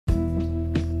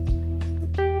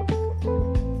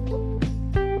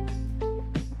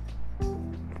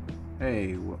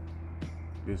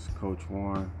This is Coach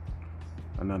Warren,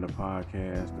 another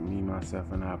podcast, the Me, Myself,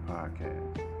 and I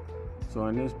podcast. So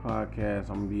in this podcast,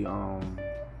 I'm gonna be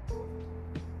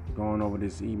going over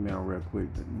this email real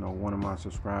quick that one of my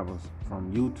subscribers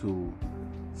from YouTube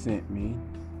sent me.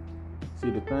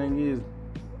 See, the thing is,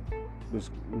 the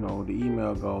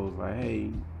email goes like,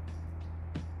 "Hey,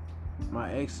 my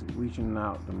ex reaching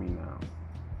out to me now.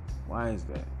 Why is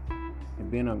that? It's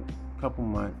been a couple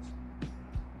months,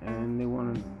 and they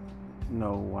want to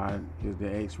know why is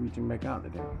the ex reaching back out to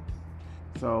them."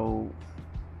 So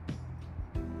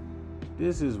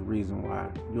this is the reason why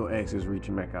your ex is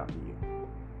reaching back out to you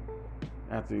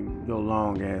after your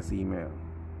long ass email.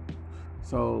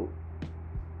 So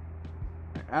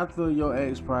after your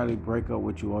ex probably break up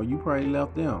with you, or you probably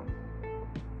left them,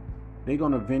 they're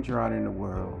gonna venture out in the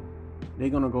world. They're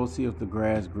gonna go see if the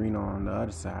grass greener on the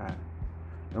other side.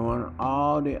 And when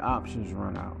all the options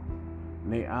run out,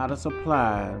 and they out of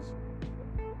supplies,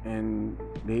 and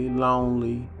they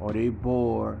lonely, or they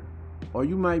bored, or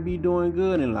you might be doing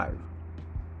good in life,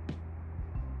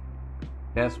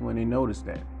 that's when they notice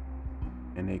that,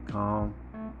 and they come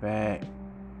back.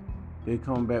 They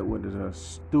come back with a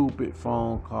stupid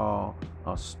phone call,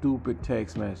 a stupid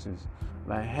text message,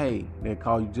 like, "Hey," they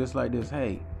call you just like this.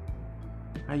 "Hey,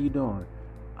 how you doing?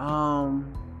 You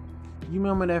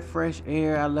remember that fresh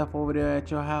air I left over there at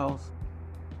your house?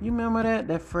 You remember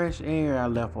that fresh air I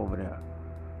left over there?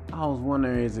 I was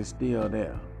wondering, is it still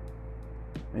there?"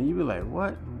 And you be like,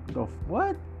 "What?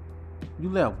 What? You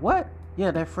left what?"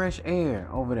 "Yeah, that fresh air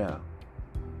over there.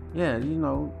 Yeah, I'm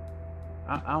gonna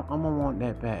want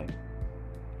that back.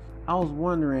 I was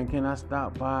wondering, can I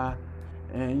stop by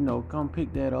and come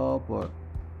pick that up?"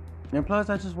 And plus,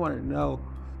 I just wanted to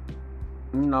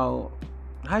know,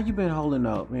 how you been holding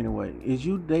up anyway? Is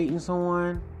you dating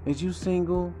someone? Is you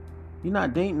single? You're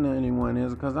not dating anyone,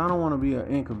 is it? Because I don't want to be an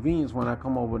inconvenience when I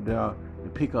come over there to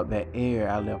pick up that air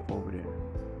I left over there.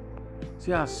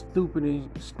 See how stupid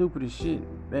as shit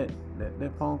that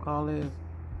phone call is?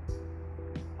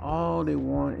 All they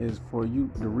want is for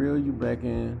you to reel you back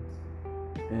in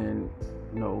and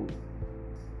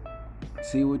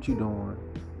see what you're doing.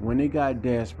 When they got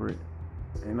desperate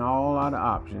and all out of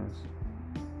options,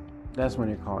 that's when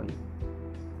they call you.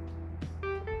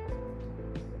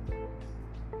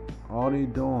 All they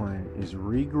doing is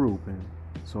regrouping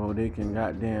so they can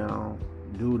goddamn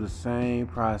do the same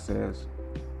process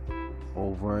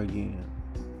over again.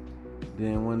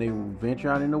 Then when they venture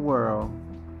out in the world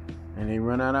and they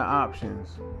run out of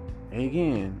options,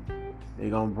 again, they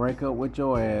gonna break up with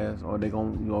your ass, or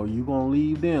you gonna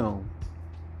leave them.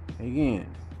 Again,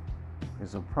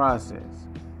 it's a process.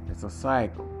 It's a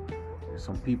cycle.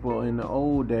 Some people in the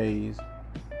old days,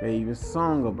 they even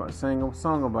sang a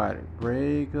song about it.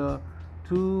 Break up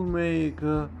to make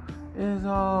up is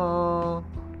all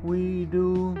we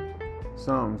do.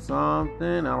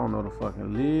 Something. I don't know the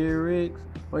fucking lyrics,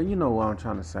 but you know what I'm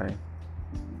trying to say.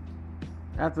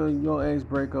 After your ex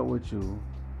break up with you,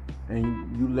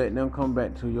 and you let them come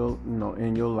back to your,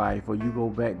 in your life, or you go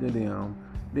back to them,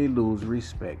 they lose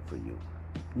respect for you.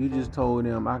 You just told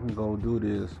them, "I can go do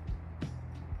this,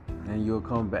 and you'll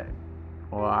come back,"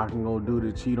 or "I can go do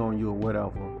the cheat on you or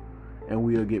whatever, and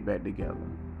we'll get back together."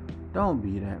 Don't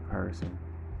be that person.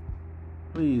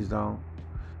 Please don't.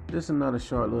 This is another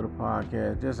short little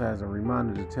podcast, just as a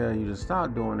reminder to tell you to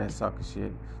stop doing that sucker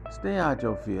shit. Stay out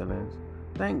your feelings.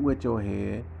 Think with your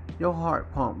head. Your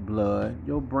heart pump blood.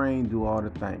 Your brain do all the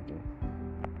thinking.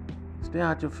 Stay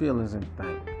out your feelings and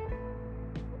think.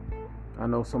 I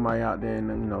know somebody out there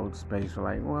in the space are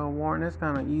like, "Well, Warren, that's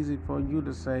kind of easy for you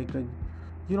to say because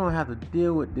you don't have to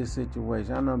deal with this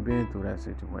situation." I've never been through that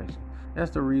situation.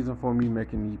 That's the reason for me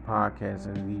making these podcasts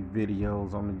and these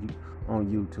videos on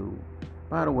YouTube.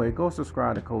 By the way, go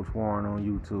subscribe to Coach Warren on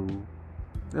YouTube.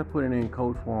 Just put it in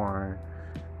Coach Warren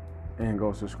and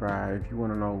go subscribe if you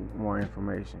want to know more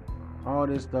information. All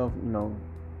this stuff,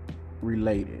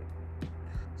 related.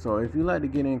 So if you like to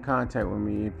get in contact with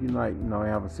me, if you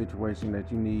have a situation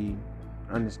that you need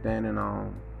understanding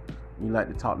on, you like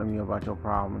to talk to me about your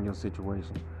problem and your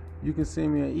situation, you can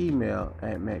send me an email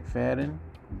at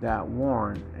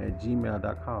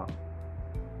mcfadden.warren@gmail.com.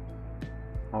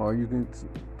 Or you can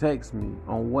text me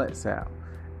on WhatsApp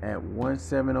at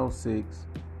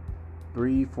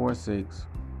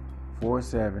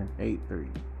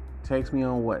 1706-346-4783. Text me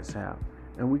on WhatsApp,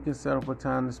 and we can set up a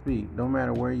time to speak. No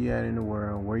matter where you're at in the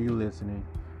world, where you're listening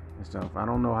and stuff. I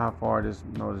don't know how far this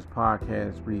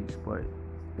podcast reaches, but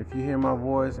if you hear my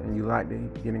voice and you like to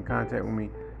get in contact with me,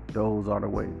 those are the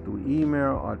way, through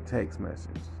email or text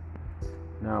message.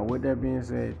 Now, with that being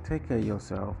said, take care of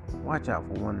yourself, watch out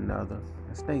for one another,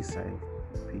 and stay safe.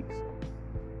 Peace.